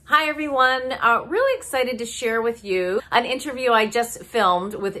everyone. Really excited to share with you an interview I just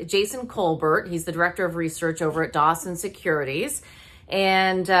filmed with Jason Colbert. He's the Director of Research over at Dawson Securities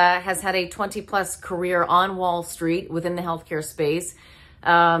and has had a 20-plus career on Wall Street within the healthcare space.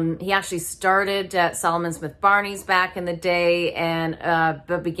 He actually started at Salomon Smith Barney's back in the day and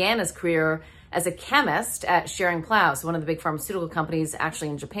but began his career as a chemist at Schering-Plough, one of the big pharmaceutical companies actually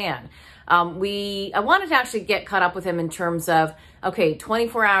in Japan. I wanted to actually get caught up with him in terms of, okay,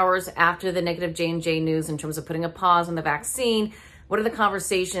 24 hours after the negative J&J news in terms of putting a pause on the vaccine, what are the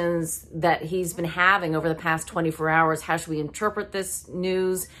conversations that he's been having over the past 24 hours? How should we interpret this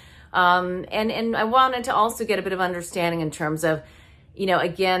news? And I wanted to also get a bit of understanding in terms of, you know,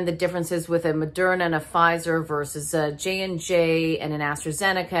 again, the differences with a Moderna and a Pfizer versus a J&J and an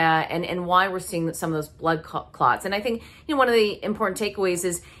AstraZeneca and why we're seeing some of those blood clots. And I think, you know, one of the important takeaways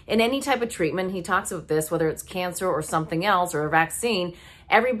is in any type of treatment, he talks about this, whether it's cancer or something else or a vaccine,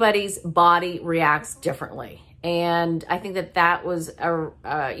 everybody's body reacts differently. And I think that was a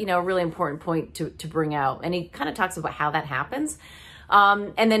really important point to bring out. And he kind of talks about how that happens.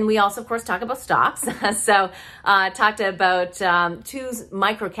 And then we also, of course, talk about stocks. So talked about two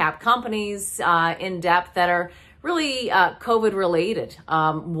microcap companies in depth that are really COVID related.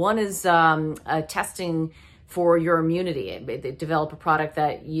 One is testing for your immunity. They develop a product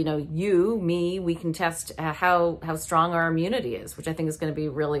that, you know, we can test how strong our immunity is, which I think is going to be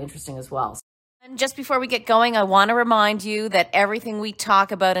really interesting as well. And just before we get going, I want to remind you that everything we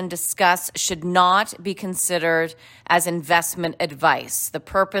talk about and discuss should not be considered as investment advice. The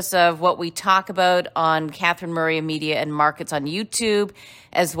purpose of what we talk about on Catherine Murray Media and Markets on YouTube,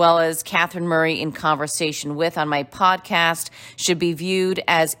 as well as Catherine Murray in Conversation With on my podcast, should be viewed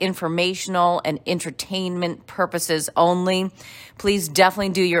as informational and entertainment purposes only. Please definitely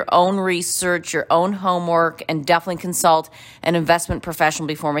do your own research, your own homework, and definitely consult an investment professional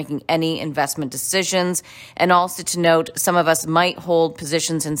before making any investment decisions. And also to note, some of us might hold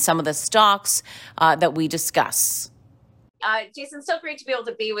positions in some of the stocks that we discuss. Jason, so great to be able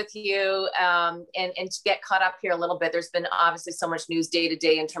to be with you and to get caught up here a little bit. There's been obviously so much news day to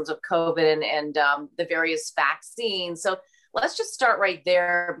day in terms of COVID and the various vaccines. So let's just start right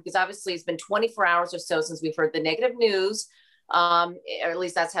there, because obviously it's been 24 hours or so since we've heard the negative news, or at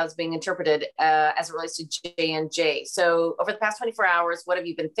least that's how it's being interpreted as it relates to J&J. So over the past 24 hours, what have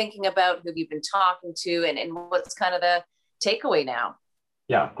you been thinking about? Who have you been talking to? And what's kind of the takeaway now?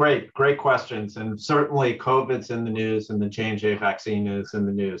 Yeah, great questions. And certainly COVID's in the news and the J&J vaccine is in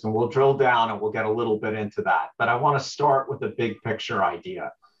the news. And we'll drill down and we'll get a little bit into that. But I want to start with a big picture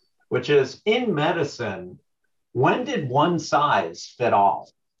idea, which is in medicine, when did one size fit all?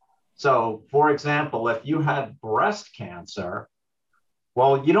 So, for example, if you had breast cancer,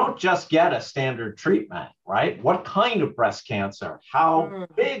 well, you don't just get a standard treatment, right? What kind of breast cancer? How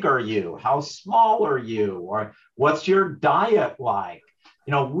big are you? How small are you? Or what's your diet like?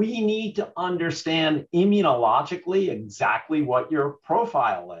 You know, we need to understand immunologically exactly what your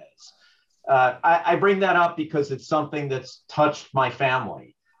profile is. I bring that up because it's something that's touched my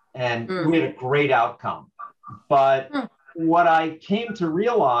family and we had a great outcome. But what I came to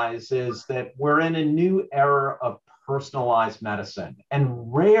realize is that we're in a new era of personalized medicine,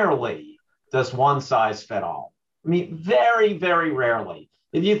 and rarely does one size fit all. I mean, very, very rarely.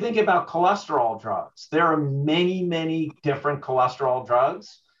 If you think about cholesterol drugs, there are many, many different cholesterol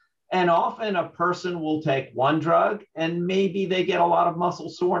drugs. And often a person will take one drug and maybe they get a lot of muscle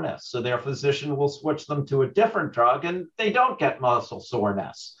soreness. So their physician will switch them to a different drug and they don't get muscle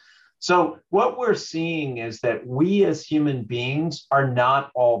soreness. So what we're seeing is that we as human beings are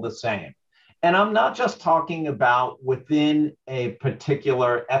not all the same. And I'm not just talking about within a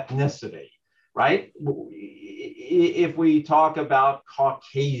particular ethnicity, right? If we talk about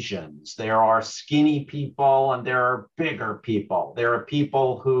Caucasians, there are skinny people and there are bigger people. There are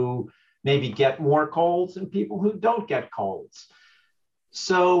people who maybe get more colds and people who don't get colds.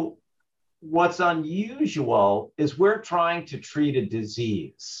 So what's unusual is we're trying to treat a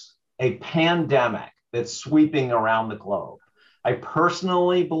disease, a pandemic that's sweeping around the globe. I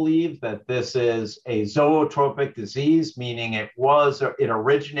personally believe that this is a zootropic disease, meaning it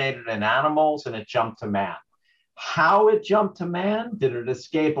originated in animals and it jumped to man. How it jumped to man? Did it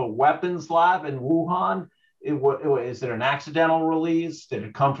escape a weapons lab in Wuhan? Is it an accidental release? Did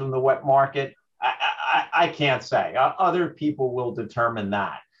it come from the wet market? I can't say. Other people will determine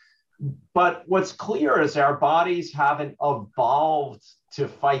that. But what's clear is our bodies haven't evolved to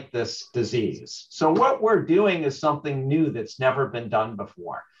fight this disease. So what we're doing is something new that's never been done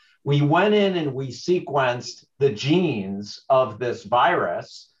before. We went in and we sequenced the genes of this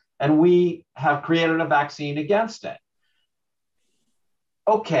virus, and we have created a vaccine against it.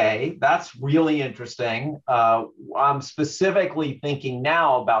 Okay, that's really interesting. I'm specifically thinking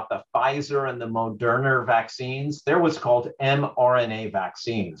now about the Pfizer and the Moderna vaccines. They're what's called mRNA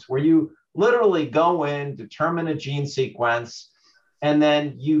vaccines, where you literally go in, determine a gene sequence, and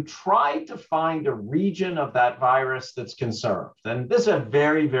then you try to find a region of that virus that's conserved. And this is a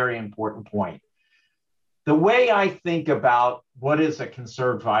very, very important point. The way I think about what is a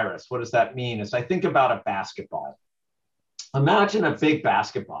conserved virus, what does that mean, is I think about a basketball. Imagine a big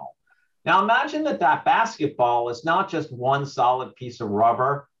basketball. Now imagine that that basketball is not just one solid piece of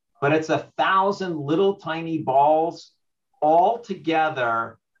rubber, but it's 1,000 little tiny balls all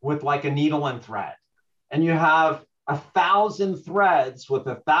together with like a needle and thread. And you have 1,000 threads with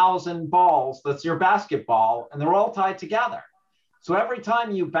 1,000 balls. That's your basketball, and they're all tied together. So every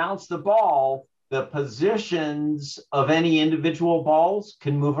time you bounce the ball, the positions of any individual balls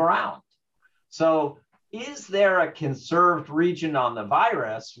can move around. So is there a conserved region on the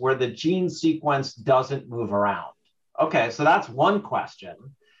virus where the gene sequence doesn't move around? Okay, so that's one question.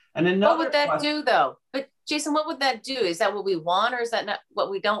 And another What would that do though? But Jason, what would that do? Is that what we want, or is that not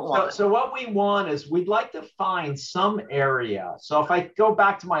what we don't want? So what we want is we'd like to find some area. So if I go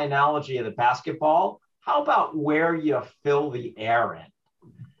back to my analogy of the basketball, how about where you fill the air in?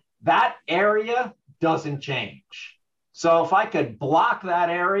 That area doesn't change. So if I could block that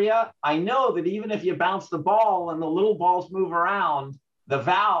area, I know that even if you bounce the ball and the little balls move around, the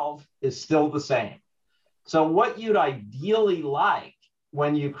valve is still the same. So what you'd ideally like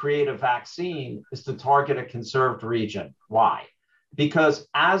when you create a vaccine is to target a conserved region. Why? Because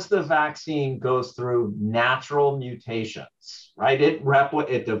as the vaccine goes through natural mutations, right?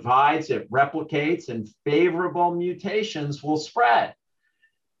 It divides, it replicates, and favorable mutations will spread.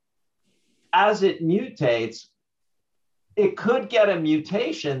 As it mutates, it could get a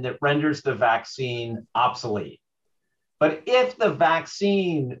mutation that renders the vaccine obsolete. But if the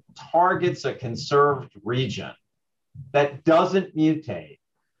vaccine targets a conserved region that doesn't mutate,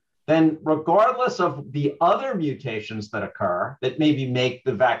 then regardless of the other mutations that occur that maybe make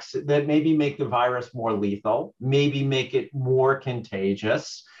the virus more lethal, maybe make it more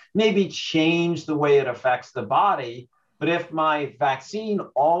contagious, maybe change the way it affects the body, but if my vaccine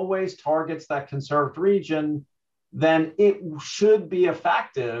always targets that conserved region, then it should be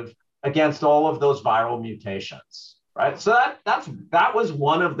effective against all of those viral mutations, right? So that was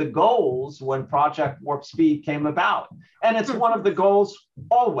one of the goals when Project Warp Speed came about. And it's one of the goals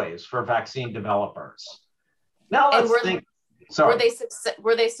always for vaccine developers. Now let's think. Sorry.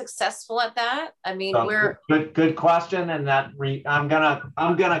 Were they successful at that? I mean, so good question, and I'm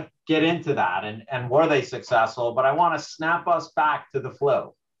gonna get into that and were they successful? But I want to snap us back to the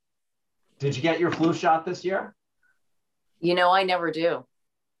flu. Did you get your flu shot this year? I never do.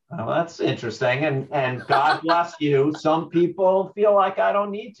 Well, that's interesting, and God bless you. Some people feel like I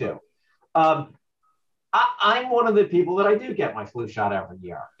don't need to. I'm one of the people that I do get my flu shot every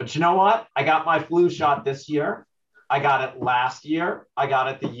year. But you know what? I got my flu shot this year. I got it last year. I got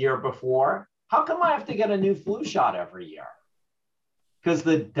it the year before. How come I have to get a new flu shot every year? Because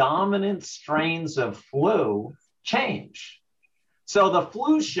the dominant strains of flu change. So the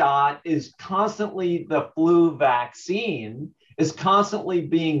flu shot is constantly, the flu vaccine is constantly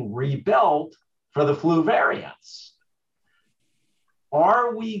being rebuilt for the flu variants.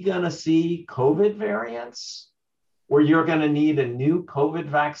 Are we going to see COVID variants where you're going to need a new COVID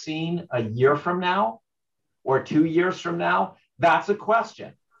vaccine a year from now or 2 years from now? That's a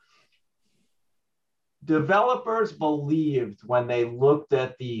question. Developers believed when they looked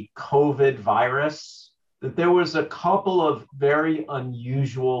at the COVID virus that there was a couple of very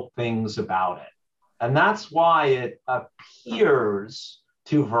unusual things about it. And that's why it appears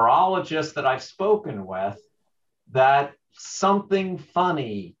to virologists that I've spoken with that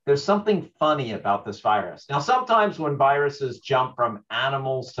there's something funny about this virus. Now, sometimes when viruses jump from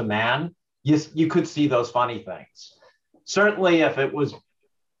animals to man, you could see those funny things. Certainly if it was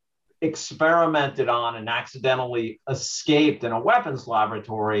experimented on and accidentally escaped in a weapons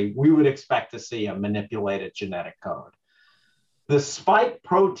laboratory, we would expect to see a manipulated genetic code. The spike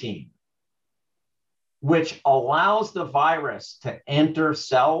protein, which allows the virus to enter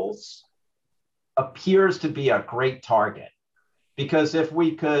cells, appears to be a great target. Because if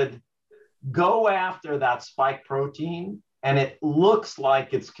we could go after that spike protein and it looks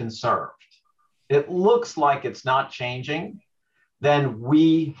like it's conserved, it looks like it's not changing, then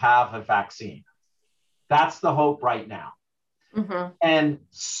we have a vaccine. That's the hope right now. Mm-hmm. And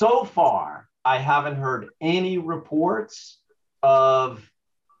so far, I haven't heard any reports of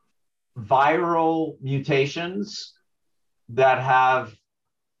viral mutations that have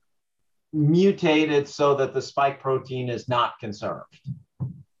mutated so that the spike protein is not conserved.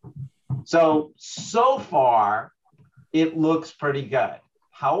 So far, it looks pretty good.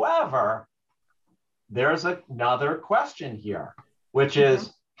 However, there's another question here, which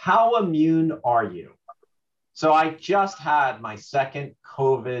is how immune are you? So I just had my second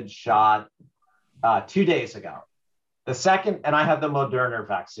COVID shot 2 days ago. The second, and I had the Moderna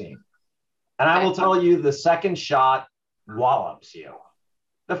vaccine. And I will tell you, the second shot wallops you.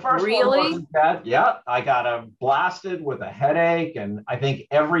 The first one wasn't bad. Yeah, I got blasted with a headache, and I think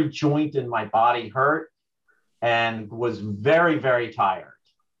every joint in my body hurt and was very, very tired.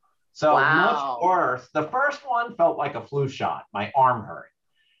 So much worse. The first one felt like a flu shot. My arm hurt.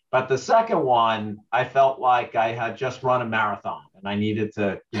 But the second one, I felt like I had just run a marathon and I needed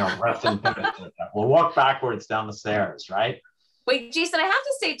to, rest and pivot. We'll walk backwards down the stairs, right? Wait, Jason, I have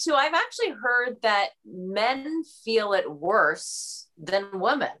to say too, I've actually heard that men feel it worse than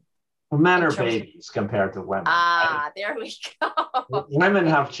women. Well, men are babies compared to women. Ah, right? There we go. Women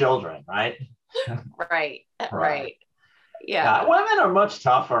have children, right? Right. Yeah. Women are much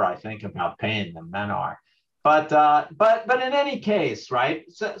tougher, I think, about pain than men are. But in any case, right?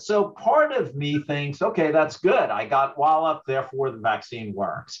 So part of me thinks, okay, that's good. I got walloped, therefore the vaccine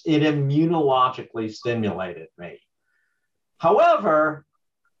works. It immunologically stimulated me. However,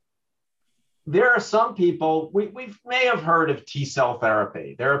 there are some people, we may have heard of T-cell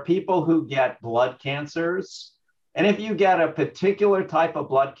therapy. There are people who get blood cancers. And if you get a particular type of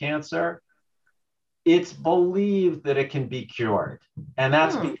blood cancer, it's believed that it can be cured. And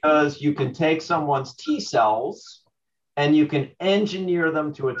that's because you can take someone's T cells and you can engineer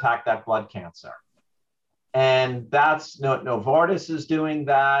them to attack that blood cancer. And that's Novartis is doing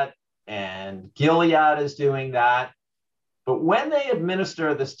that, and Gilead is doing that. But when they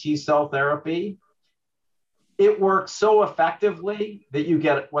administer this T cell therapy, it works so effectively that you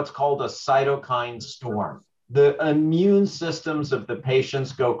get what's called a cytokine storm. The immune systems of the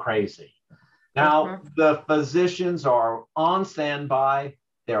patients go crazy. Now, the physicians are on standby.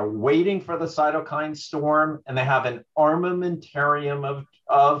 They're waiting for the cytokine storm, and they have an armamentarium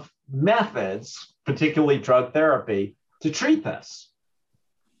of methods, particularly drug therapy, to treat this.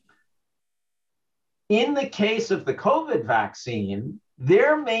 In the case of the COVID vaccine,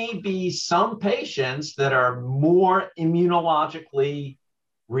 there may be some patients that are more immunologically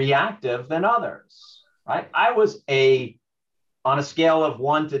reactive than others, right? On a scale of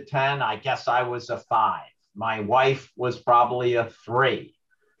 1 to 10, I guess I was a 5. My wife was probably a 3.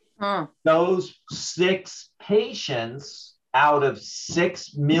 Those 6 patients out of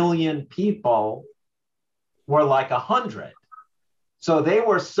 6 million people were like 100. So they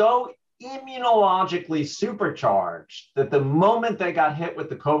were so immunologically supercharged that the moment they got hit with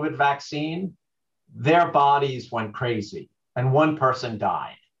the COVID vaccine, their bodies went crazy and one person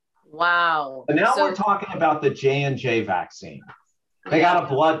died. Wow. And now we're talking about the J&J vaccine. They got a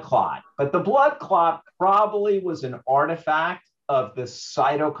blood clot, but the blood clot probably was an artifact of the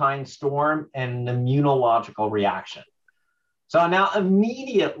cytokine storm and an immunological reaction. So now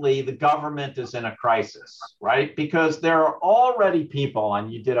immediately the government is in a crisis, right? Because there are already people,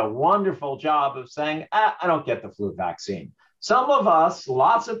 and you did a wonderful job of saying, I don't get the flu vaccine. Some of us,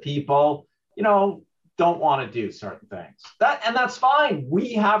 lots of people, don't want to do certain things. And that's fine.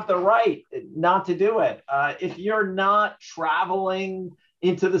 We have the right not to do it. If you're not traveling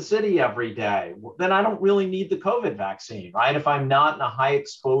into the city every day, then I don't really need the COVID vaccine, right? If I'm not in a high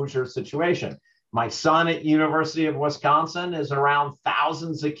exposure situation. My son at University of Wisconsin is around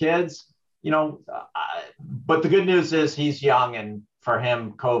thousands of kids, but the good news is he's young, and for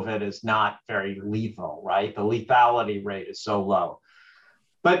him, COVID is not very lethal, right? The lethality rate is so low.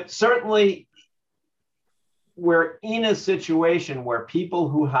 But certainly, we're in a situation where people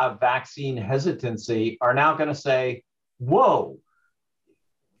who have vaccine hesitancy are now going to say, whoa,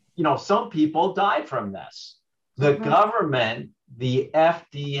 some people died from this. The government, the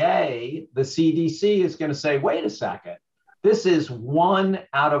FDA, the CDC is going to say, wait a second, this is 1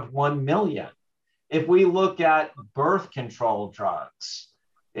 out of 1 million. If we look at birth control drugs,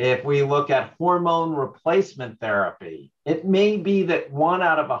 if we look at hormone replacement therapy, it may be that 1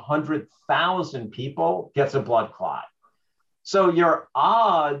 out of 100,000 people gets a blood clot. So your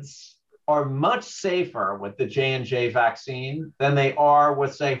odds are much safer with the J&J vaccine than they are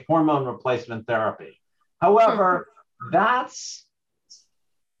with, say, hormone replacement therapy. However,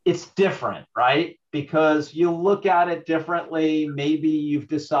 it's different, right? Because you look at it differently. Maybe you've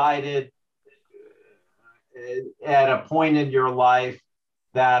decided at a point in your life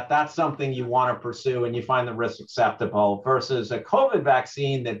that that's something you want to pursue and you find the risk acceptable, versus a COVID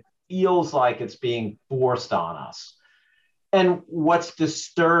vaccine that feels like it's being forced on us. And what's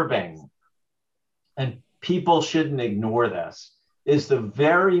disturbing, and people shouldn't ignore this, is the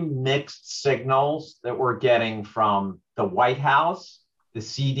very mixed signals that we're getting from the White House, the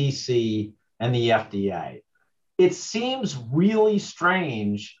CDC, and the FDA. It seems really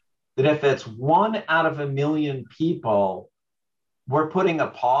strange that if it's 1 out of a million people, we're putting a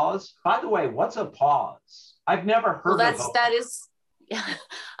pause. By the way, what's a pause? I've never heard that is, yeah,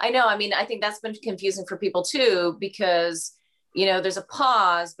 I know. I mean, I think that's been confusing for people too, because, you know, there's a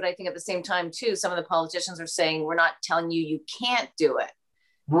pause, but I think at the same time too, some of the politicians are saying, we're not telling you, you can't do it.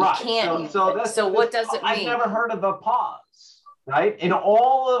 Right. You can't. So what does it mean? I've never heard of a pause, right? In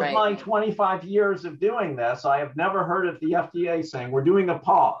all of Right. my 25 years of doing this, I have never heard of the FDA saying we're doing a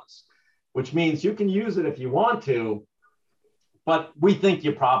pause, which means you can use it if you want to, but we think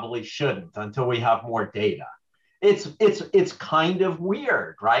you probably shouldn't until we have more data. It's kind of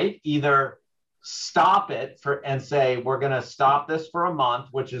weird, right? Either stop it and say we're going to stop this for a month,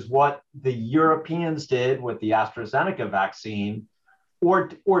 which is what the Europeans did with the AstraZeneca vaccine, or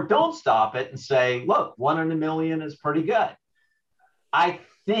don't stop it and say, look, 1 in a million is pretty good. I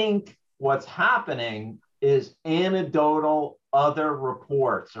think what's happening is anecdotal other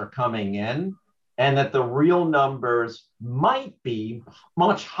reports are coming in, and that the real numbers might be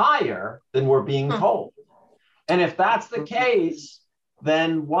much higher than we're being told. And if that's the case,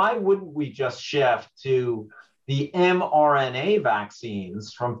 then why wouldn't we just shift to the mRNA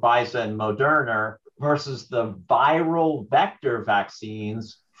vaccines from Pfizer and Moderna versus the viral vector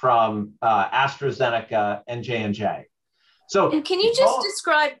vaccines from AstraZeneca and J&J? So, and can you just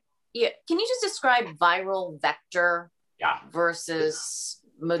describe viral vector versus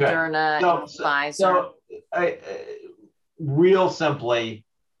Moderna and Pfizer? So real simply,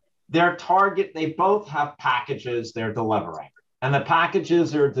 their target, they both have packages they're delivering. And the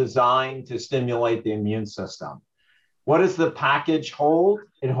packages are designed to stimulate the immune system. What does the package hold?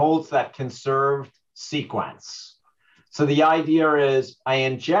 It holds that conserved sequence. So the idea is I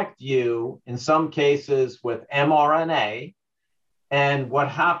inject you, in some cases, with mRNA. And what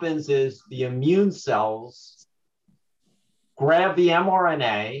happens is the immune cells grab the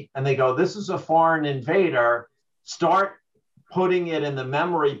mRNA and they go, this is a foreign invader, start putting it in the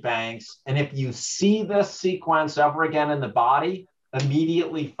memory banks. And if you see this sequence ever again in the body,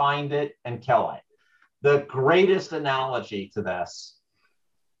 immediately find it and kill it. The greatest analogy to this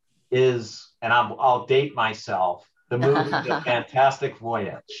is, and I'll date myself, the movie The Fantastic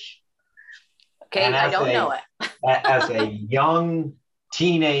Voyage. Okay, I don't know it. As a young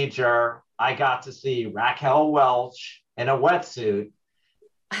teenager, I got to see Raquel Welch in a wetsuit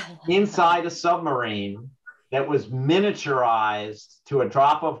inside a submarine that was miniaturized to a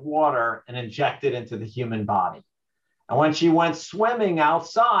drop of water and injected into the human body. And when she went swimming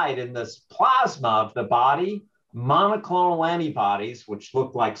outside in this plasma of the body, monoclonal antibodies, which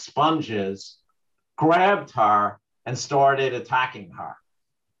looked like sponges, grabbed her and started attacking her.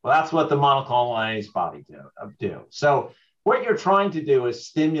 Well, that's what the monoclonal antibodies do. So what you're trying to do is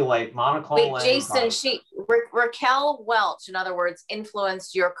stimulate monoclonal antibodies. Wait, Jason, Raquel Welch, in other words,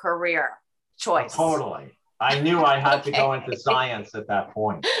 influenced your career choice. Oh, totally. I knew I had to go into science at that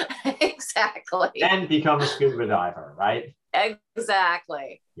point. Exactly. And become a scuba diver, right?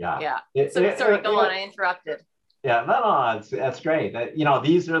 Exactly. Yeah. Sorry, go on. I interrupted. Yeah, no, that's great.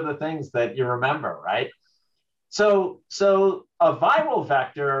 These are the things that you remember, right? So a viral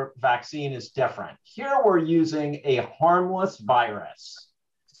vector vaccine is different. Here we're using a harmless virus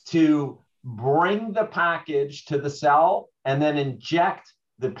to bring the package to the cell and then inject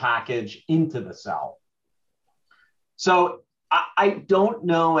the package into the cell. So I don't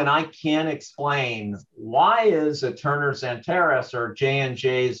know, and I can't explain why is a Turner-Santeris or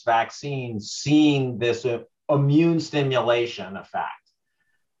J&J's vaccine seeing this immune stimulation effect.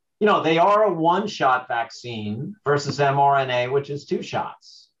 They are a one-shot vaccine versus mRNA, which is 2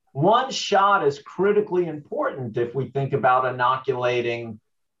 shots. 1 shot is critically important if we think about inoculating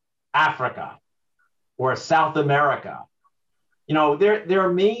Africa or South America. There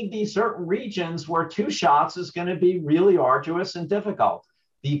may be certain regions where 2 shots is going to be really arduous and difficult.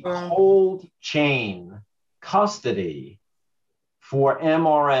 The cold chain custody for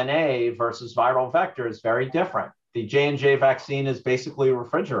mRNA versus viral vector is very different. The J&J vaccine is basically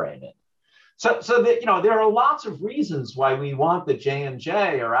refrigerated. So there are lots of reasons why we want the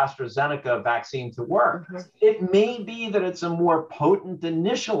J&J or AstraZeneca vaccine to work. Mm-hmm. It may be that it's a more potent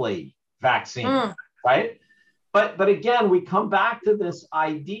initially vaccine, right? But again, we come back to this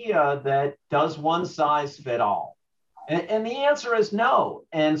idea that does one size fit all? And the answer is no.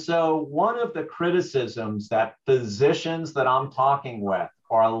 And so one of the criticisms that physicians that I'm talking with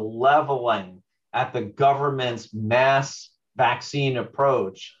are leveling at the government's mass vaccine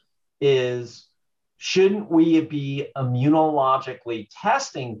approach is, shouldn't we be immunologically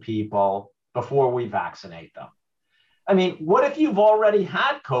testing people before we vaccinate them? I mean, what if you've already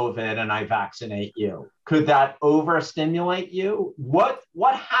had COVID and I vaccinate you? Could that overstimulate you? What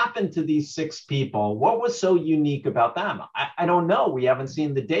happened to these 6 people? What was so unique about them? I don't know. We haven't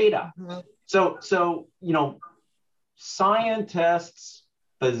seen the data. Mm-hmm. So scientists,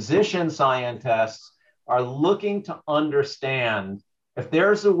 physician scientists are looking to understand if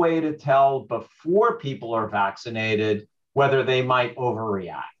there's a way to tell before people are vaccinated whether they might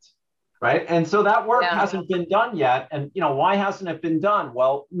overreact. Right. And so that work hasn't been done yet. And, why hasn't it been done?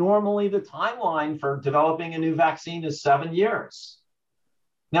 Well, normally the timeline for developing a new vaccine is 7 years.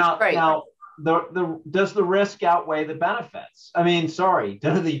 Now, does the risk outweigh the benefits? I mean, sorry,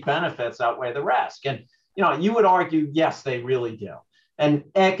 do the benefits outweigh the risk? And, you would argue, yes, they really do. And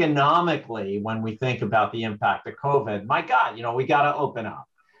economically, when we think about the impact of COVID, my God, we got to open up.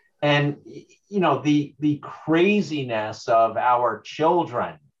 And, the craziness of our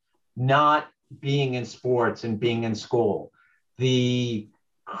children not being in sports and being in school, the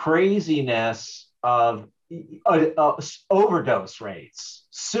craziness of overdose rates,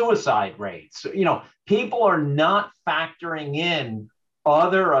 suicide rates. People are not factoring in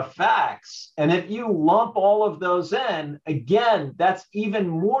other effects. And if you lump all of those in, again, that's even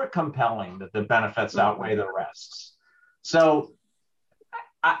more compelling that the benefits outweigh the risks. So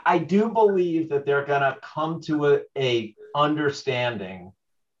I do believe that they're going to come to a understanding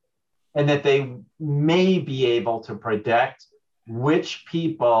and that they may be able to predict which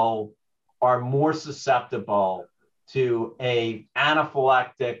people are more susceptible to a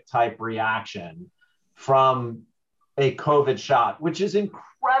anaphylactic type reaction from a COVID shot, which is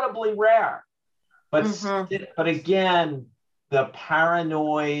incredibly rare. But, but again, the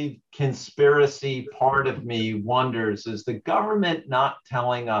paranoid conspiracy part of me wonders, is the government not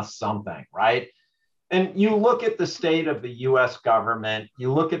telling us something, right? And you look at the state of the US government,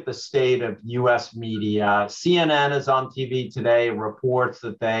 you look at the state of US media. CNN is on TV today, reports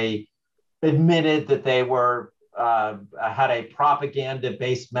that they admitted that they had a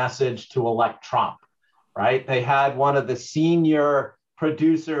propaganda-based message to elect Trump, right? They had one of the senior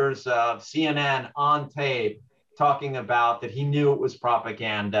producers of CNN on tape talking about that he knew it was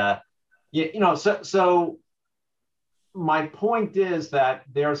propaganda. So my point is that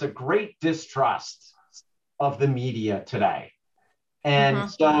there's a great distrust of the media today. And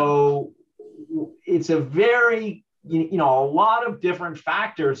so it's a very, a lot of different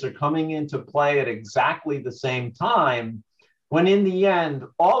factors are coming into play at exactly the same time, when in the end,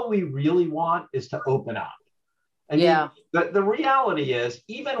 all we really want is to open up. And the reality is,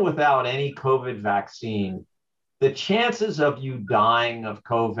 even without any COVID vaccine, the chances of you dying of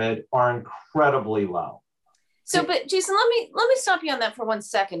COVID are incredibly low. So, but Jason, let me stop you on that for 1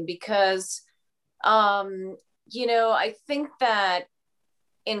 second, because I think that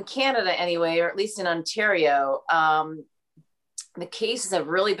in Canada anyway, or at least in Ontario, the cases have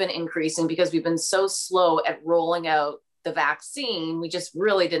really been increasing because we've been so slow at rolling out the vaccine. We just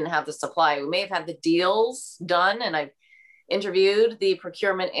really didn't have the supply. We may have had the deals done, and I've interviewed the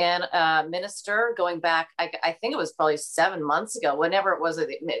procurement and minister going back, I think it was probably 7 months ago, whenever it was.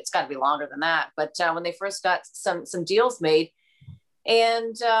 It's got to be longer than that. But when they first got some deals made,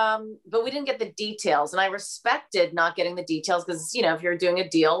 and but we didn't get the details, and I respected not getting the details, because if you're doing a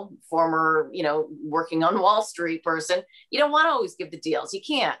deal, former working on Wall Street person, you don't want to always give the deals. You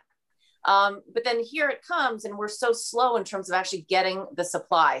can't. But then here it comes, and we're so slow in terms of actually getting the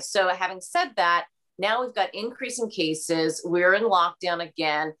supply. So having said that, now we've got increasing cases. We're in lockdown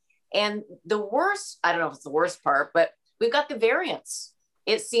again, and the worst, I don't know if it's the worst part, but we've got the variants.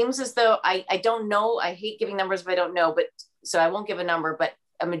 It seems as though I don't know. I hate giving numbers if I don't know, but so I won't give a number, but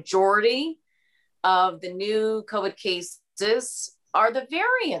a majority of the new COVID cases are the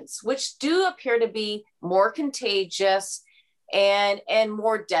variants, which do appear to be more contagious and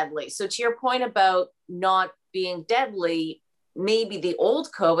more deadly. So to your point about not being deadly, maybe the old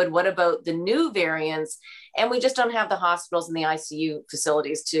COVID, what about the new variants? And we just don't have the hospitals and the ICU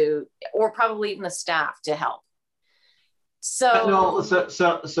facilities or probably even the staff to help. So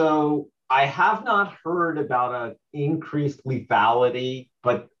I have not heard about an increased lethality,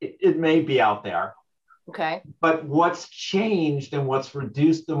 but it may be out there. Okay. But what's changed and what's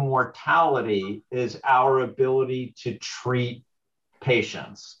reduced the mortality is our ability to treat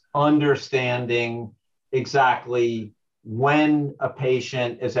patients, understanding exactly when a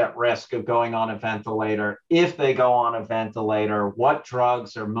patient is at risk of going on a ventilator, if they go on a ventilator, what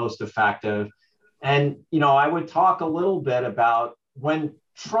drugs are most effective. And, I would talk a little bit about when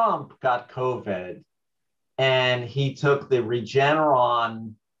Trump got COVID and he took the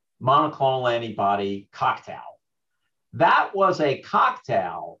Regeneron monoclonal antibody cocktail. That was a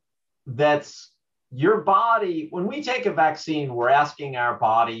cocktail that's your body. When we take a vaccine, we're asking our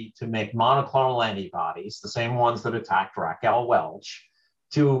body to make monoclonal antibodies, the same ones that attacked Raquel Welch,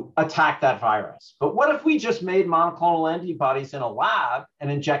 to attack that virus. But what if we just made monoclonal antibodies in a lab and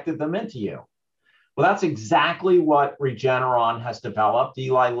injected them into you? Well, that's exactly what Regeneron has developed.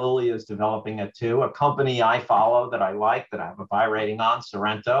 Eli Lilly is developing it too. A company I follow that I like, that I have a buy rating on,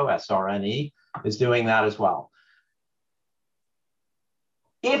 Sorrento, SRNE, is doing that as well.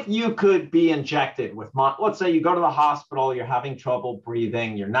 If you could be injected with, let's say you go to the hospital, you're having trouble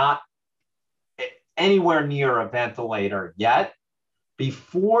breathing, you're not anywhere near a ventilator yet,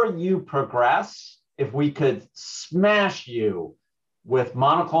 before you progress, if we could smash you with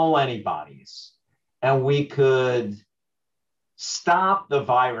monoclonal antibodies and we could stop the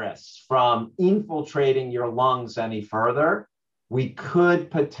virus from infiltrating your lungs any further, we could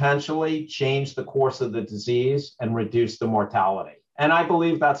potentially change the course of the disease and reduce the mortality. And I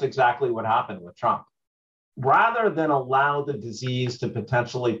believe that's exactly what happened with Trump. Rather than allow the disease to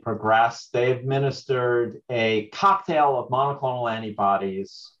potentially progress, they administered a cocktail of monoclonal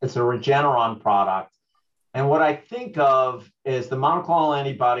antibodies. It's a Regeneron product. And what I think of is the monoclonal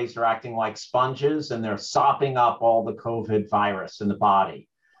antibodies are acting like sponges and they're sopping up all the COVID virus in the body.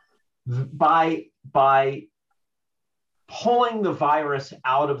 By pulling the virus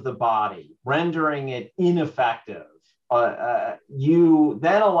out of the body, rendering it ineffective, you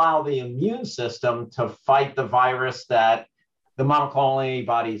then allow the immune system to fight the virus that the monoclonal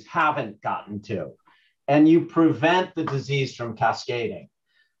antibodies haven't gotten to, and you prevent the disease from cascading.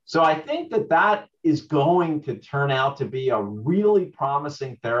 So I think that that is going to turn out to be a really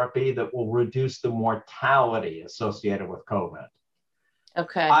promising therapy that will reduce the mortality associated with COVID.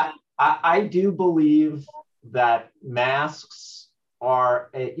 Okay. I do believe that masks are,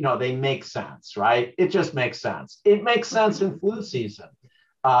 they make sense, right? It just makes sense. It makes sense in flu season.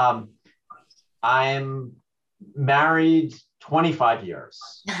 I'm married 25 years.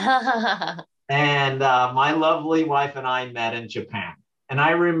 And my lovely wife and I met in Japan. And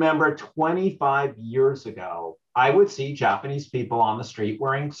I remember 25 years ago, I would see Japanese people on the street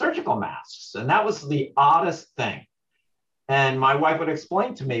wearing surgical masks. And that was the oddest thing. And my wife would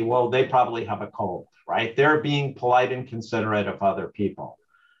explain to me, well, they probably have a cold, right? They're being polite and considerate of other people.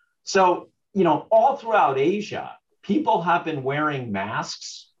 So, all throughout Asia, people have been wearing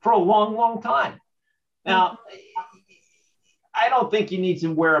masks for a long, long time. Now, I don't think you need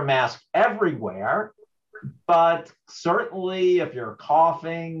to wear a mask everywhere, but certainly if you're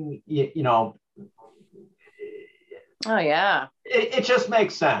coughing, Oh, yeah. It just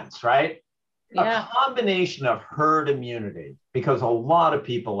makes sense, right? Yeah. A combination of herd immunity, because a lot of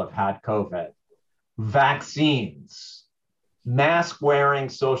people have had COVID, vaccines, mask wearing,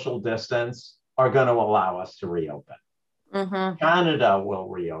 social distance are going to allow us to reopen. Mm-hmm. Canada will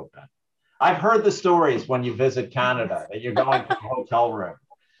reopen. I've heard the stories when you visit Canada that you're going to a hotel room.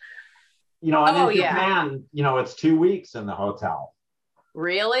 And in Japan, it's 2 weeks in the hotel.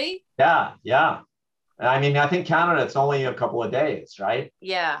 Really? Yeah. I mean, I think Canada, it's only a couple of days, right?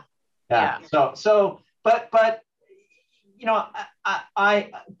 Yeah. But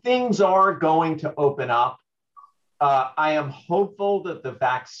things are going to open up. I am hopeful that the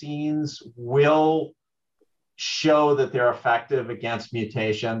vaccines will show that they're effective against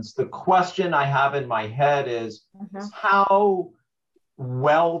mutations. The question I have in my head is how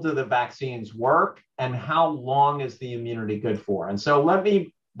well do the vaccines work and how long is the immunity good for? And so let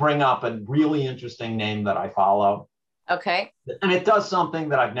me bring up a really interesting name that I follow. Okay. And it does something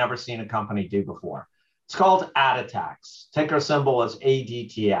that I've never seen a company do before. It's called Aditax. Ticker symbol is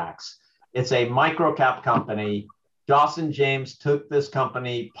ADTX. It's a microcap company. Dawson James took this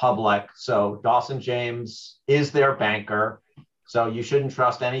company public. So Dawson James is their banker. So you shouldn't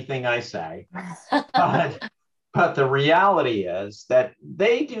trust anything I say. But the reality is that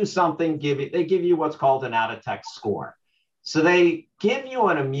they do something, they give you what's called an Aditax score. So they give you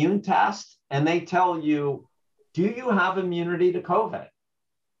an immune test and they tell you, do you have immunity to COVID?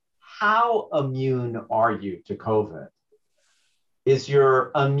 How immune are you to COVID? Is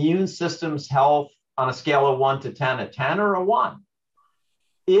your immune system's health on a scale of 1 to 10, a 10 or a 1?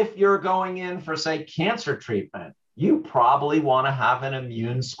 If you're going in for, say, cancer treatment, you probably want to have an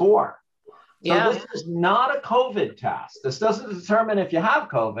immune score. So this is not a COVID test. This doesn't determine if you have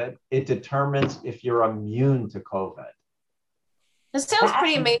COVID. It determines if you're immune to COVID. It sounds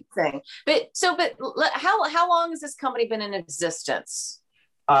pretty amazing. But how long has this company been in existence?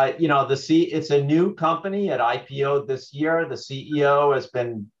 It's a new company. It IPO'd this year. The CEO has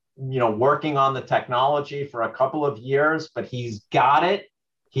been, working on the technology for a couple of years, but he's got it.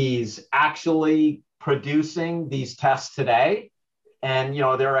 He's actually producing these tests today, and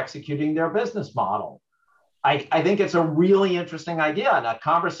they're executing their business model. I think it's a really interesting idea. And a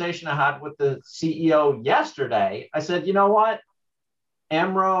conversation I had with the CEO yesterday, I said, you know what,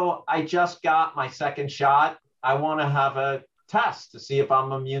 Amro, I just got my second shot. I want to have a test to see if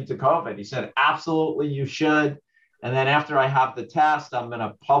I'm immune to COVID. He said, absolutely, you should. And then after I have the test, I'm going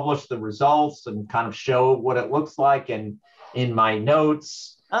to publish the results and kind of show what it looks like and in my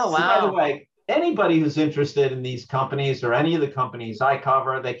notes. Oh, wow. And by the way, anybody who's interested in these companies or any of the companies I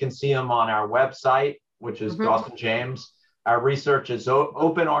cover, they can see them on our website, which is Dawson James. Our research is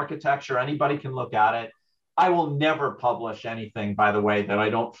open architecture. Anybody can look at it. I will never publish anything, by the way, that I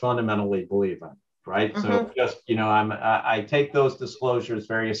don't fundamentally believe in, right? So just, I take those disclosures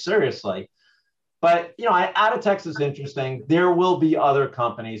very seriously. But, Atotech is interesting. There will be other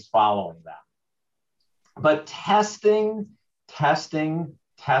companies following them. But testing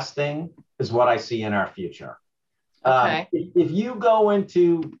is what I see in our future. Okay. If you go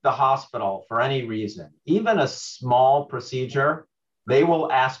into the hospital for any reason, even a small procedure, they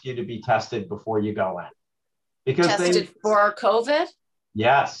will ask you to be tested before you go in. Because tested for COVID?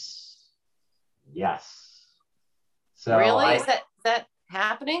 Yes. So really? Is that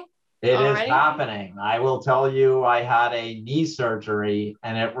happening? It already is happening. I will tell you, I had a knee surgery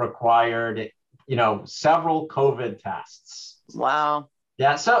and it required, several COVID tests. Wow.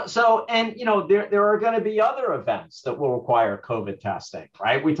 Yeah. So, and there are going to be other events that will require COVID testing,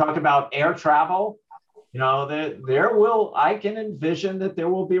 right? We talk about air travel. I can envision that there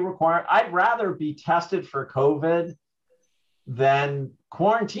will be required. I'd rather be tested for COVID than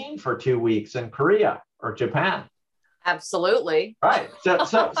quarantined for 2 weeks in Korea or Japan. Absolutely. Right.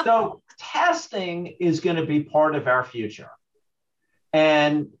 So testing is going to be part of our future.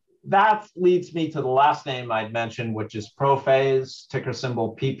 And that leads me to the last name I'd mentioned, which is ProPhase, ticker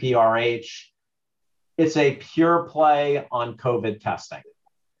symbol PPRH. It's a pure play on COVID testing.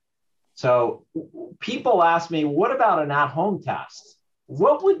 So people ask me, what about an at-home test?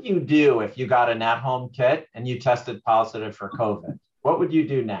 What would you do if you got an at-home kit and you tested positive for COVID? What would you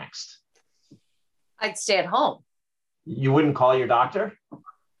do next? I'd stay at home. You wouldn't call your doctor?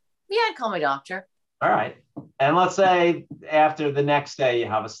 Yeah, I'd call my doctor. All right. And let's say after the next day, you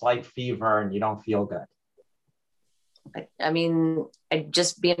have a slight fever and you don't feel good. I'd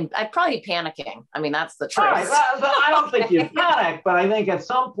probably be panicking. That's the truth. All right. I don't think you panic, but I think at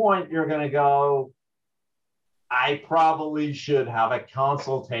some point you're going to go, I probably should have a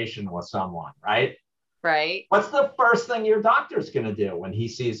consultation with someone, right? Right. What's the first thing your doctor's going to do when he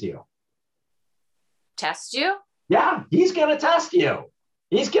sees you? Test you? Yeah, he's going to test you.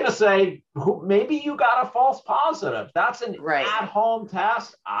 He's going to say, maybe you got a false positive. That's an at-home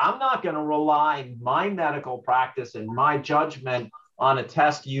test. I'm not going to rely my medical practice and my judgment on a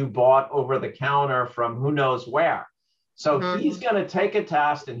test you bought over the counter from who knows where. So he's going to take a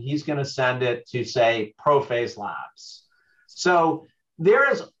test and he's going to send it to, say, ProPhase Labs. So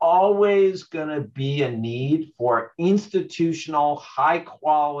there is always going to be a need for institutional,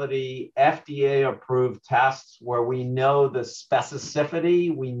 high-quality, FDA-approved tests where we know the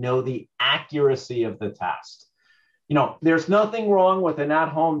specificity, we know the accuracy of the test. There's nothing wrong with an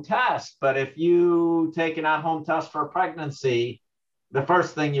at-home test, but if you take an at-home test for pregnancy, the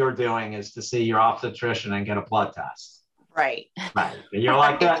first thing you're doing is to see your obstetrician and get a blood test. Right. You're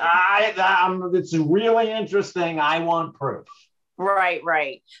like, it's really interesting. I want proof. Right.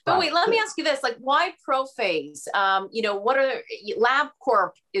 But wait, let me ask you this: why ProPhase? What are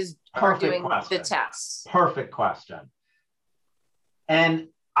LabCorp are doing the tests? Perfect question. And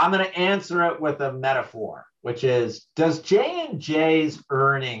I'm going to answer it with a metaphor, which is: does J&J's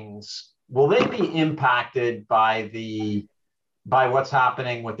earnings, will they be impacted by what's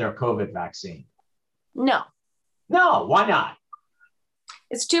happening with their COVID vaccine? No. Why not?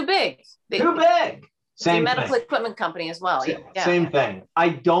 It's too big. Too big. Same medical equipment company as well. Same thing. I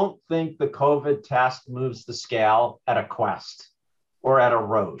don't think the COVID test moves the scale at a Quest or at a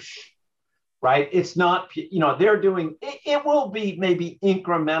Roche, right? It's not, they're doing, it will be maybe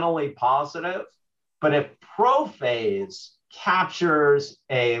incrementally positive, but if ProPhase captures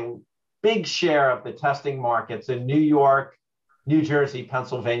a big share of the testing markets in New York, New Jersey,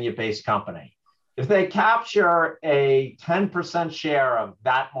 Pennsylvania-based company, if they capture a 10% share of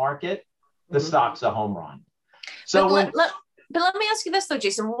that market, the stock's a home run. So but let me ask you this though,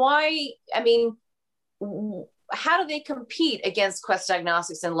 Jason, why, how do they compete against Quest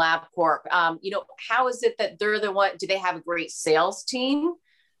Diagnostics and LabCorp? How is it that they're the one, do they have a great sales team?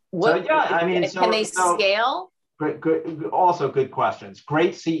 Can they scale? Good, also good questions.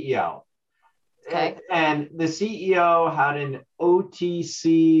 Great CEO. Okay. And the CEO had an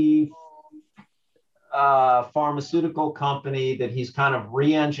OTC pharmaceutical company that he's kind of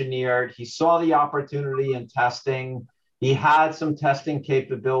re-engineered. He saw the opportunity in testing. He had some testing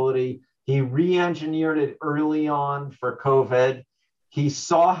capability. He re-engineered it early on for COVID. He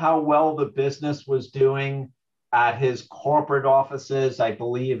saw how well the business was doing at his corporate offices, I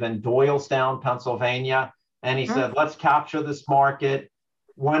believe in Doylestown, Pennsylvania. And he said, let's capture this market.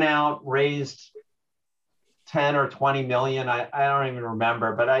 Went out, raised 10 or 20 million. I don't even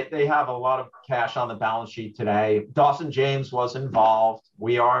remember, but they have a lot of cash on the balance sheet today. Dawson James was involved.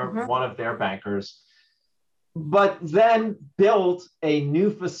 We are one of their bankers. But then built a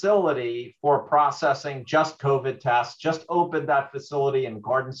new facility for processing just COVID tests, just opened that facility in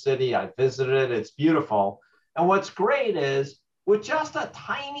Garden City. I visited it. It's beautiful. And what's great is with just a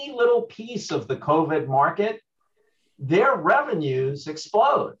tiny little piece of the COVID market, their revenues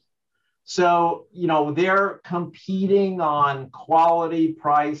explode. So, they're competing on quality,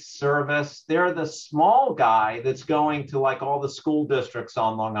 price, service. They're the small guy that's going to like all the school districts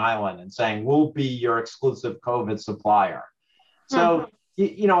on Long Island and saying, we'll be your exclusive COVID supplier. So,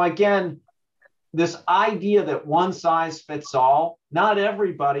 again, this idea that one size fits all, not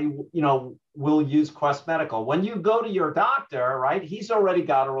everybody, will use Quest Medical. When you go to your doctor, right, he's already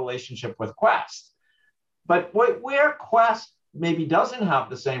got a relationship with Quest. But where Quest maybe doesn't have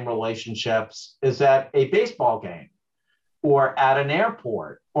the same relationships is at a baseball game or at an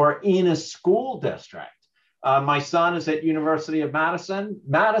airport or in a school district. My son is at University of Madison.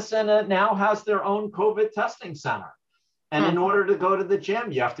 Madison now has their own COVID testing center. And in order to go to the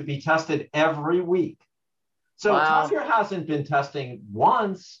gym, you have to be tested every week. So Tucker hasn't been testing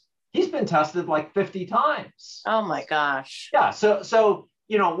once. He's been tested like 50 times. Oh my gosh. Yeah. So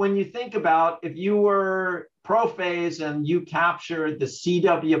when you think about if you were ProPhase and you captured the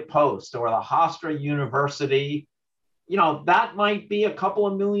CW Post or the Hofstra University, that might be a couple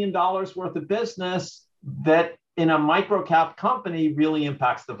of $1 million worth of business that in a microcap company really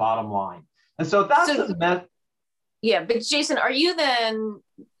impacts the bottom line. And so that's yeah. But Jason, are you then,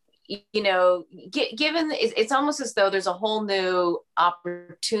 given it's almost as though there's a whole new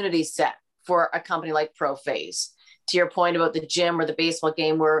opportunity set for a company like ProPhase, to your point about the gym or the baseball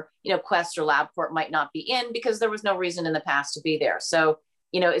game where, Quest or LabCorp might not be in because there was no reason in the past to be there. So,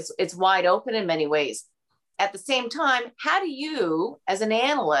 it's wide open in many ways. At the same time, how do you, as an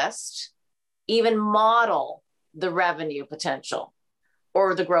analyst, even model the revenue potential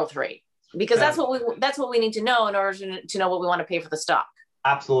or the growth rate? Because that's what we need to know in order to know what we want to pay for the stock.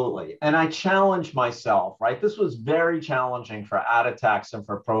 Absolutely. And I challenged myself, right? This was very challenging for Aditex and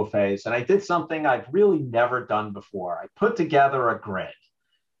for ProPhase. And I did something I've really never done before. I put together a grid.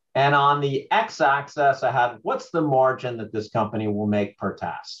 And on the x-axis, I had what's the margin that this company will make per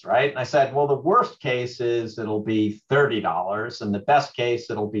test, right? And I said, well, the worst case is it'll be $30, and the best case,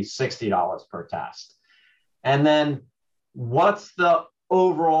 it'll be $60 per test. And then what's the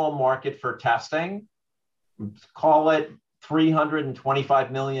overall market for testing? Call it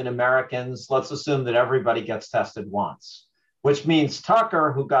 325 million Americans. Let's assume that everybody gets tested once, which means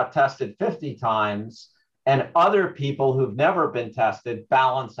Tucker, who got tested 50 times, and other people who've never been tested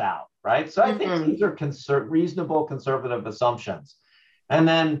balance out, right? So I think these are reasonable conservative assumptions. And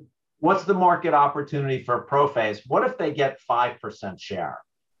then what's the market opportunity for ProPhase? What if they get 5% share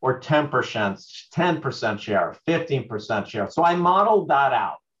or 10% share, 15% share? So I modeled that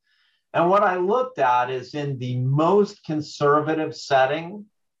out. And what I looked at is in the most conservative setting,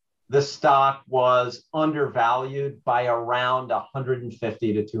 the stock was undervalued by around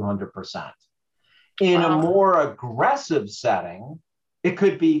 150 to 200%. In a more aggressive setting, it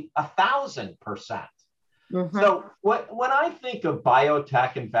could be 1,000%. So when I think of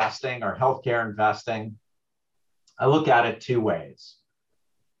biotech investing or healthcare investing, I look at it two ways.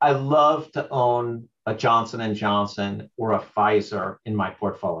 I love to own a Johnson & Johnson or a Pfizer in my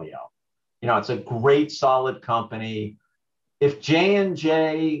portfolio. It's a great, solid company. If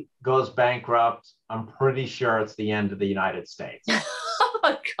J&J goes bankrupt, I'm pretty sure it's the end of the United States. Oh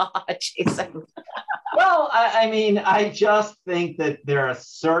my God, Jason. Well, I just think that there are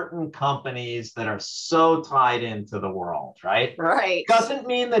certain companies that are so tied into the world, right? Right. Doesn't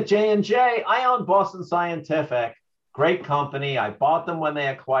mean that J&J, I own Boston Scientific, great company. I bought them when they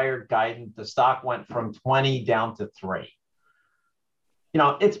acquired Guidant. The stock went from 20 down to 3.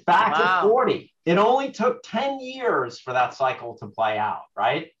 It's back at 40. It only took 10 years for that cycle to play out,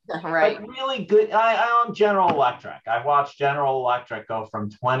 right? Right. But really good. I own General Electric. I watched General Electric go from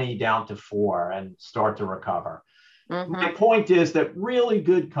 20 down to 4 and start to recover. My point is that really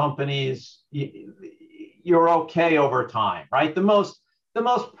good companies, you're okay over time, right? The most the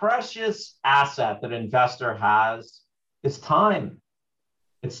most precious asset that an investor has is time.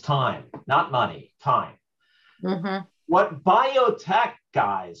 It's time, not money, time. Mm-hmm. What biotech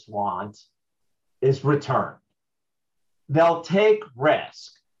guys want is return. They'll take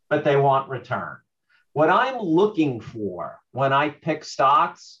risk, but they want return. What I'm looking for when I pick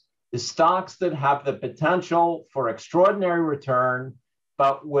stocks is stocks that have the potential for extraordinary return,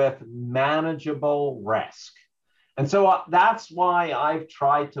 but with manageable risk. And so that's why I've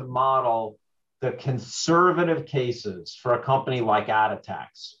tried to model the conservative cases for a company like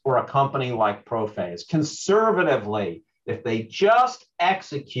Aditex or a company like Prophase. Conservatively, if they just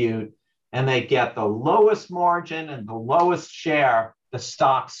execute and they get the lowest margin and the lowest share, the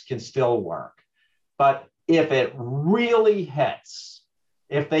stocks can still work. But if it really hits,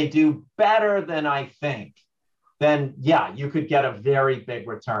 if they do better than I think, then yeah, you could get a very big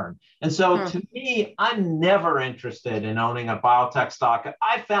return. And so to me, I'm never interested in owning a biotech stock.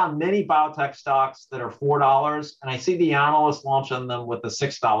 I found many biotech stocks that are $4, and I see the analysts launching them with a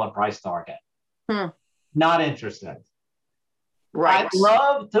 $6 price target. Not interested. Right. I'd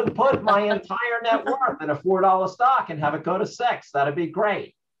love to put my entire net worth in a $4 stock and have it go to $6. That'd be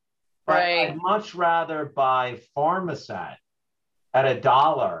great. But Right. I'd much rather buy Pharmasset at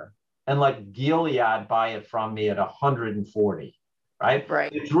 $1 and let Gilead buy it from me at 140, right?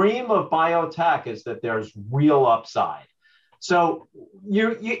 Right. The dream of biotech is that there's real upside. So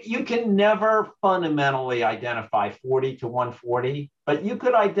you can never fundamentally identify 40 to 140, but you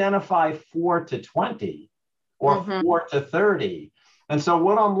could identify 4 to 20 or 4 to 30. And so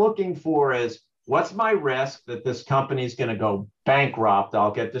what I'm looking for is, what's my risk that this company is going to go bankrupt?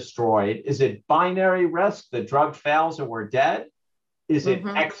 I'll get destroyed. Is it binary risk? The drug fails and we're dead? Is it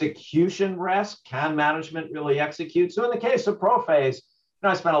execution risk? Can management really execute? So in the case of Prophase,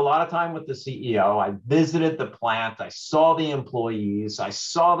 I spent a lot of time with the CEO. I visited the plant. I saw the employees. I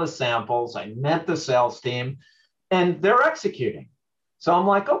saw the samples. I met the sales team, and they're executing. So I'm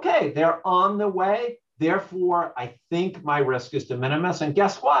like, okay, they're on the way. Therefore, I think my risk is de minimis. And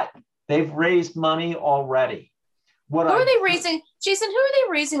guess what? They've raised money already. Who are they raising, Jason? Who are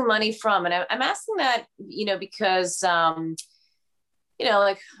they raising money from? And I'm asking that, because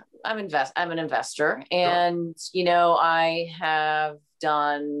like I'm an investor, and I have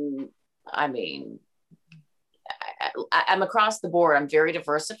done. I mean, I'm across the board. I'm very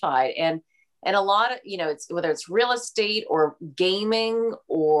diversified, and a lot of it's whether it's real estate or gaming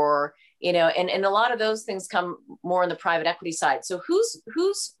or and a lot of those things come more on the private equity side. So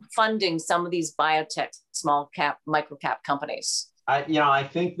who's funding some of these biotech, small cap, micro cap companies? I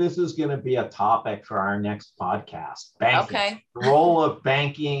think this is going to be a topic for our next podcast. Banking. Okay. The role of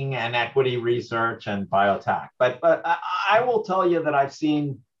banking and equity research and biotech. But I will tell you that I've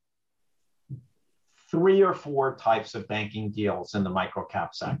seen 3 or 4 types of banking deals in the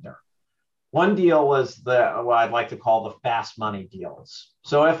microcap sector. One deal was what I'd like to call the fast money deals.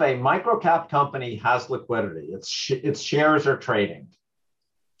 So if a microcap company has liquidity, its shares are trading,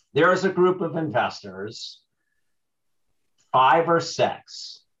 there is a group of investors, 5 or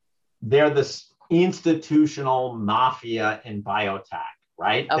 6. They're this institutional mafia in biotech,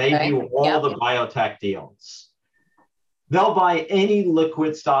 right? Okay. They do all the biotech deals. They'll buy any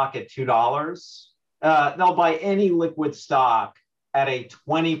liquid stock at $2. They'll buy any liquid stock at a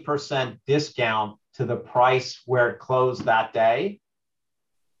 20% discount to the price where it closed that day,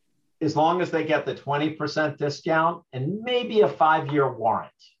 as long as they get the 20% discount and maybe a 5-year warrant.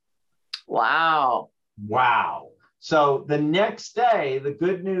 Wow. So the next day, the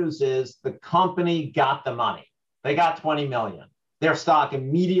good news is the company got the money. They got 20 million. Their stock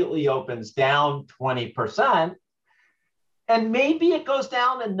immediately opens down 20%. And maybe it goes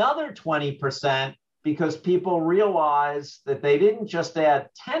down another 20% because people realize that they didn't just add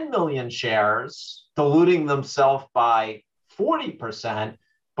 10 million shares, diluting themselves by 40%,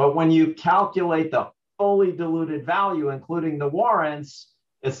 but when you calculate the fully diluted value, including the warrants,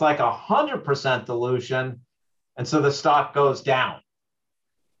 it's like 100% dilution. And so the stock goes down.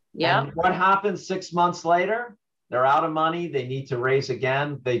 Yeah. And what happens 6 months later? They're out of money. They need to raise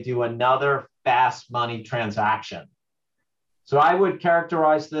again. They do another fast money transaction. So I would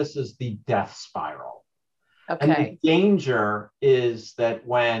characterize this as the death spiral. Okay. And the danger is that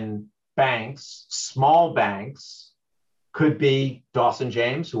when banks, small banks, could be Dawson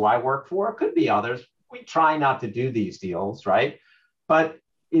James, who I work for, could be others. We try not to do these deals, right? But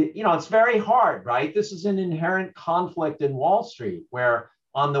it's very hard, right? This is an inherent conflict in Wall Street, where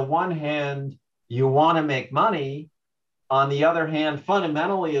on the one hand, you want to make money. On the other hand,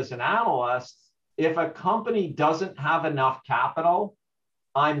 fundamentally as an analyst, if a company doesn't have enough capital,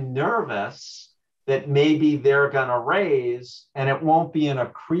 I'm nervous that maybe they're going to raise, and it won't be an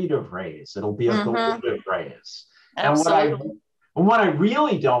accretive raise. It'll be a dilutive raise. Absolutely. And what I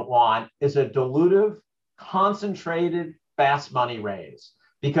really don't want is a dilutive, concentrated, fast money raise,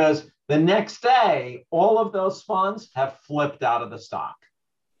 because the next day, all of those funds have flipped out of the stock.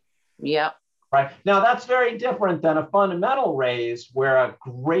 Yep. Right. Now, that's very different than a fundamental raise where a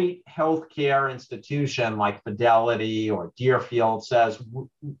great healthcare institution like Fidelity or Deerfield says,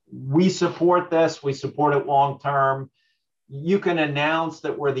 we support this, we support it long term. You can announce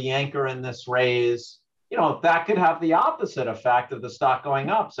that we're the anchor in this raise. You know, that could have the opposite effect of the stock going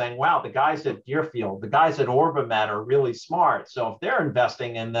up, saying, wow, the guys at Deerfield, the guys at OrbiMed are really smart. So if they're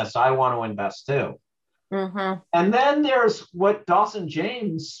investing in this, I want to invest too. And then there's what Dawson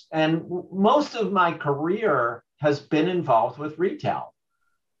James, and most of my career has been involved with retail.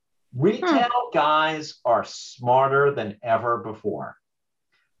 Retail guys are smarter than ever before.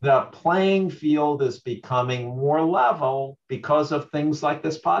 The playing field is becoming more level because of things like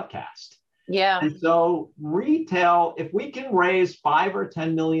this podcast. Yeah. And so retail, if we can raise $5 or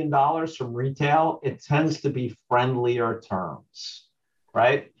 $10 million from retail, it tends to be friendlier terms,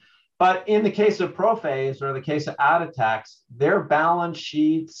 right? But in the case of Prophase or the case of Aditex, their balance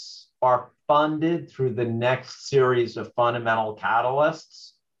sheets are funded through the next series of fundamental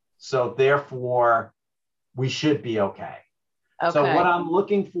catalysts. So therefore, we should be okay. So what I'm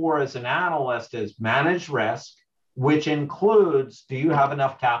looking for as an analyst is managed risk, which includes, do you have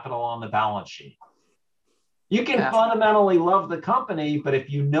enough capital on the balance sheet? You can fundamentally love the company, but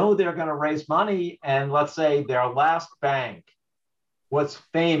if you know they're going to raise money, and let's say their last bank was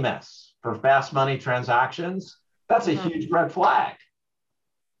famous for fast money transactions, that's a huge red flag.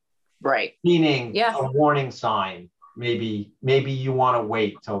 Right. Meaning a warning sign. Maybe you want to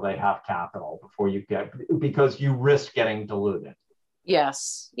wait till they have capital before you get, because you risk getting diluted.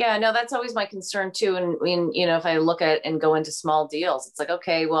 Yes. Yeah, no, that's always my concern too. And you know, if I look at and go into small deals, it's like,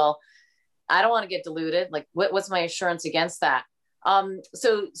 okay, well, I don't want to get diluted. Like what's my assurance against that?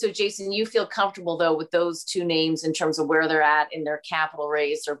 So Jason, you feel comfortable though with those two names in terms of where they're at in their capital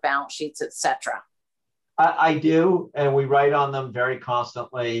raise, their balance sheets, et cetera? I do, and we write on them very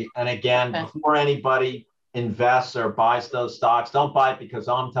constantly. And again, before anybody invests or buys those stocks, don't buy it because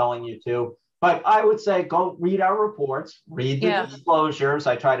I'm telling you to. But I would say go read our reports, read the disclosures.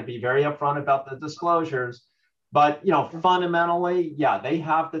 I try to be very upfront about the disclosures. But you know, fundamentally, they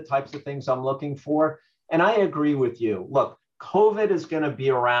have the types of things I'm looking for. And I agree with you. Look, COVID is going to be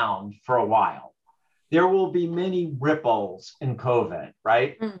around for a while. There will be many ripples in COVID,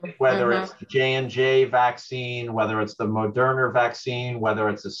 right? Whether it's the J&J vaccine, whether it's the Moderna vaccine, whether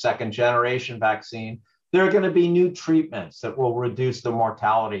it's a second generation vaccine, there are going to be new treatments that will reduce the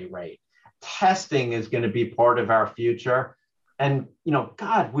mortality rate. Testing is going to be part of our future. And, you know,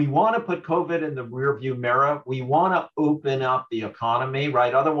 God, we want to put COVID in the rearview mirror. We want to open up the economy,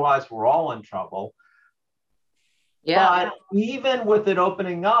 right? Otherwise, we're all in trouble. Yeah. But even with it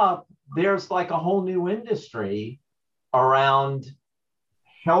opening up, there's like a whole new industry around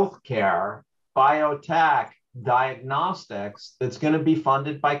healthcare, biotech, diagnostics that's going to be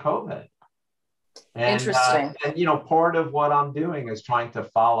funded by COVID. And, interesting. And, you know, part of what I'm doing is trying to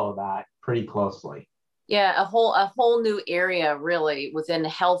follow that pretty closely. Yeah, a whole new area really within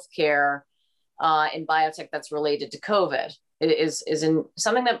healthcare and biotech that's related to COVID. It is in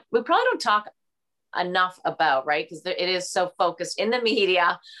something that we probably don't talk enough about, right? Because it is so focused in the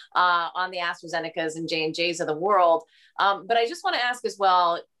media on the AstraZenecas and J&Js of the world. But I just want to ask as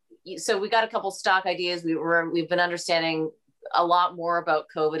well, so we got a couple stock ideas. We've been understanding a lot more about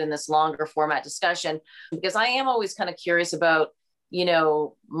COVID in this longer format discussion, because I am always kind of curious about, you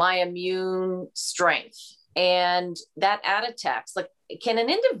know, my immune strength and that Aditex. Like, can an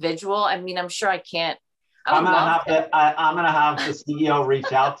individual, I mean, I'm sure I can't, I'm gonna have the CEO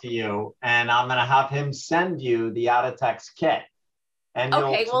reach out to you, and I'm gonna have him send you the Aditex kit, and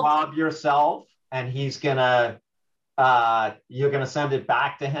you'll swab yourself, and he's gonna you're gonna send it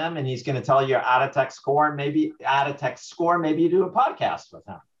back to him, and he's gonna tell you your Aditex score, and maybe you do a podcast with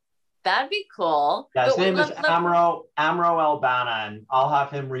him. That'd be cool. Yeah, his name is Amro Albana, and I'll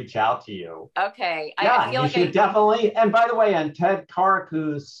have him reach out to you. Okay. I feel like you should definitely. And by the way, and Ted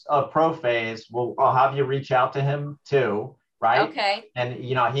Karakus of Prophase, I'll have you reach out to him too, right? Okay. And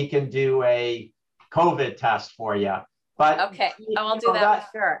you know, he can do a COVID test for you. But okay, I'll do that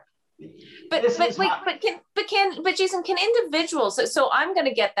for sure. But Jason, can individuals? So I'm going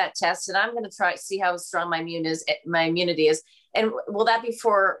to get that test, and I'm going to try see how strong my immunity is. And will that be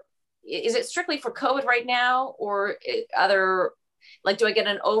for? Is it strictly for COVID right now, or other, like, do I get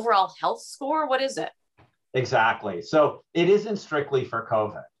an overall health score? What is it? Exactly. So it isn't strictly for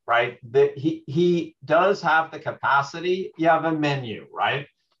COVID, right? That he does have the capacity. You have a menu, right?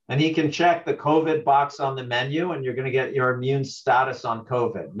 And he can check the COVID box on the menu, and you're going to get your immune status on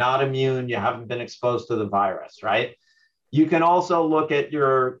COVID. Not immune, you haven't been exposed to the virus, right? You can also look at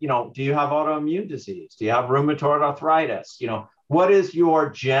your, do you have autoimmune disease? Do you have rheumatoid arthritis? What is your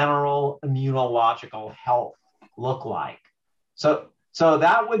general immunological health look like? So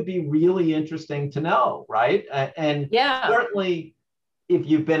that would be really interesting to know, right? And certainly, if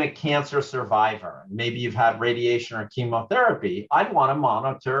you've been a cancer survivor, maybe you've had radiation or chemotherapy, I'd want to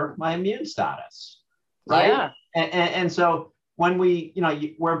monitor my immune status, right? Yeah. And so when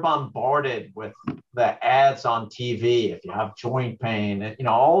we're bombarded with the ads on TV, if you have joint pain,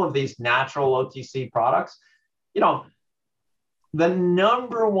 all of these natural OTC products, the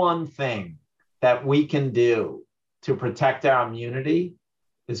number one thing that we can do to protect our immunity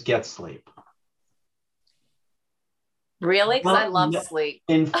is get sleep. Really? Because I love sleep.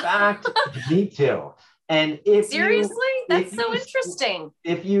 In fact, me too. And seriously, that's so interesting.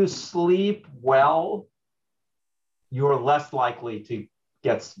 If you sleep well, you're less likely to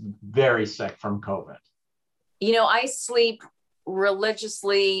get very sick from COVID. I sleep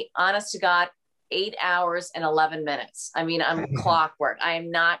religiously, honest to God, 8 hours and 11 minutes. I mean, I'm clockwork. I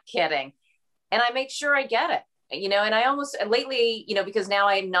am not kidding. And I make sure I get it. And I almost lately, because now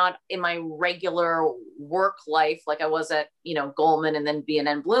I'm not in my regular work life like I was at, Goldman and then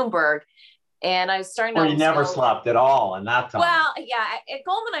BNN Bloomberg. And I was starting to. Well, you never slept at all in that time. Well, yeah, at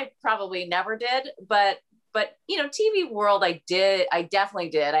Goldman, I probably never did. But TV world, I definitely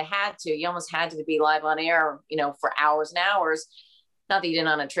did. I had to. You almost had to be live on air, for hours and hours. Not that you didn't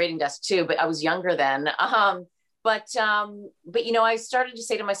on a trading desk too, but I was younger then. But I started to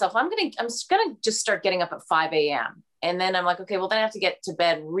say to myself, I'm gonna just start getting up at 5 a.m. And then I'm like, okay, well, then I have to get to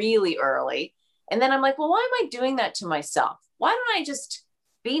bed really early. And then I'm like, well, why am I doing that to myself? Why don't I just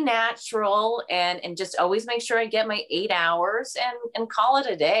be natural and just always make sure I get my 8 hours and call it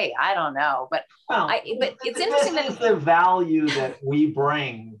a day? I don't know, but it's interesting that the value that we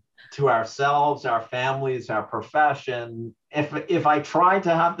bring to ourselves, our families, our profession. If I tried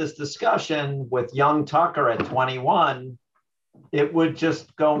to have this discussion with young Tucker at 21, it would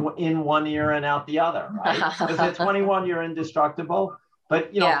just go in one ear and out the other, right? Because at 21, you're indestructible.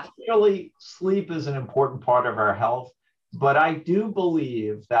 But, clearly sleep is an important part of our health. But I do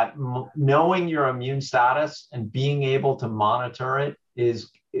believe that knowing your immune status and being able to monitor it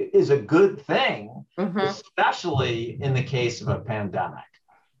is a good thing, especially in the case of a pandemic,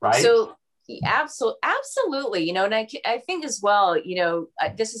 right? So absolutely, and I think as well,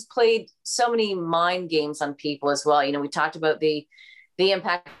 this has played so many mind games on people as well. We talked about the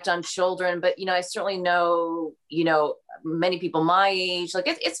impact on children, but I certainly know, many people my age, like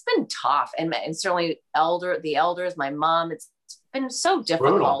it's been tough, and certainly the elders, my mom, it's been so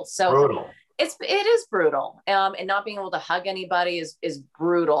difficult. Brutal. It is brutal. And not being able to hug anybody is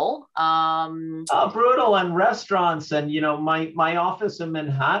brutal. Brutal. And restaurants, and my office in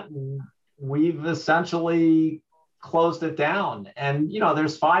Manhattan, we've essentially closed it down. And,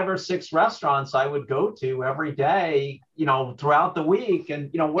 there's 5 or 6 restaurants I would go to every day, throughout the week. And,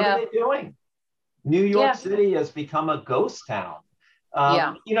 what are they doing? New York City has become a ghost town.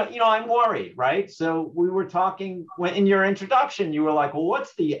 I'm worried, right? So we were talking in your introduction, you were like, well,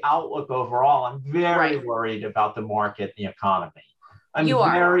 what's the outlook overall? I'm very worried about the market and the economy. You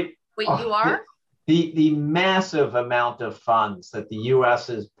are? The massive amount of funds that the U.S.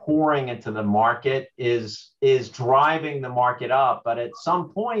 is pouring into the market is driving the market up. But at some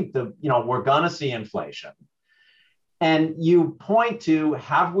point, we're going to see inflation. And you point to,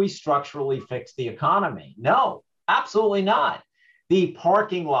 have we structurally fixed the economy? No, absolutely not. The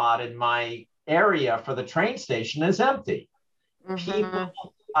parking lot in my area for the train station is empty. People,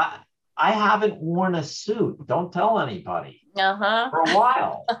 I haven't worn a suit. Don't tell anybody for a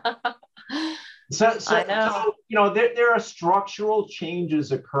while. So there are structural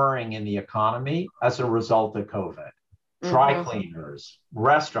changes occurring in the economy as a result of COVID. Dry cleaners,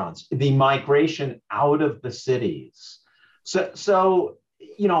 restaurants, the migration out of the cities. So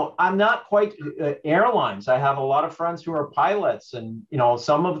I'm not quite airlines. I have a lot of friends who are pilots, and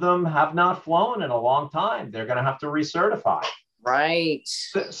some of them have not flown in a long time. They're going to have to recertify. Right.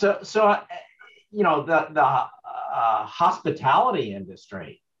 So the hospitality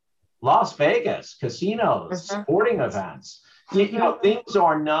industry, Las Vegas, casinos, sporting events, things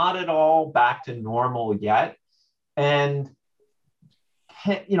are not at all back to normal yet. And,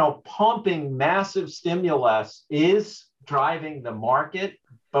 pumping massive stimulus is driving the market,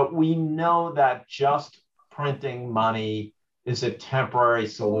 but we know that just printing money is a temporary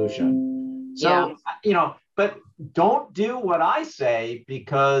solution. So, but don't do what I say,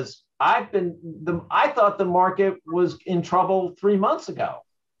 because I thought the market was in trouble 3 months ago,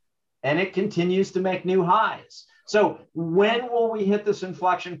 and it continues to make new highs. So when will we hit this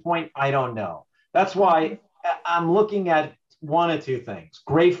inflection point? I don't know. That's why I'm looking at one of two things: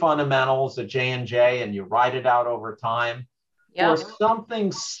 great fundamentals at J&J, and you ride it out over time, or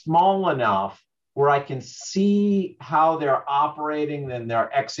something small enough where I can see how they're operating and they're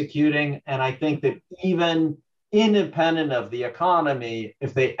executing. And I think that even independent of the economy,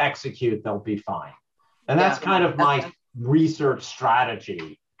 if they execute, they'll be fine. And that's kind of my research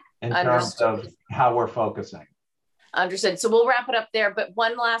strategy in terms of how we're focusing. Understood. So we'll wrap it up there. But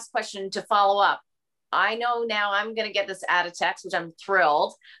one last question to follow up. I know now I'm going to get this out of text, which I'm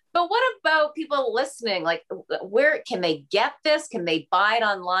thrilled. But what about people listening? Like, where can they get this? Can they buy it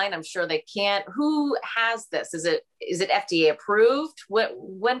online? I'm sure they can't. Who has this? Is it FDA approved?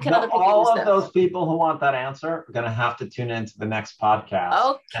 When can other people use this? All of those people who want that answer are going to have to tune into the next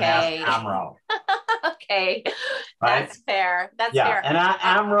podcast. Okay. And ask Amro. Okay. Right? That's fair. That's fair. And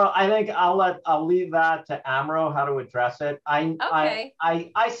Amro, I think I'll leave that to Amro, how to address it.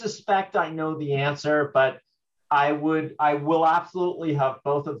 I suspect I know the answer, but I will absolutely have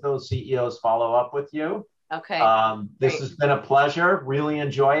both of those CEOs follow up with you. Okay. This has been a pleasure. Really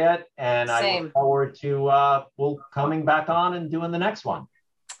enjoy it. And I look forward to coming back on and doing the next one.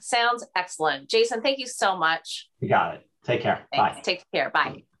 Sounds excellent. Jason, thank you so much. You got it. Take care. Thanks. Bye. Take care.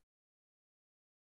 Bye.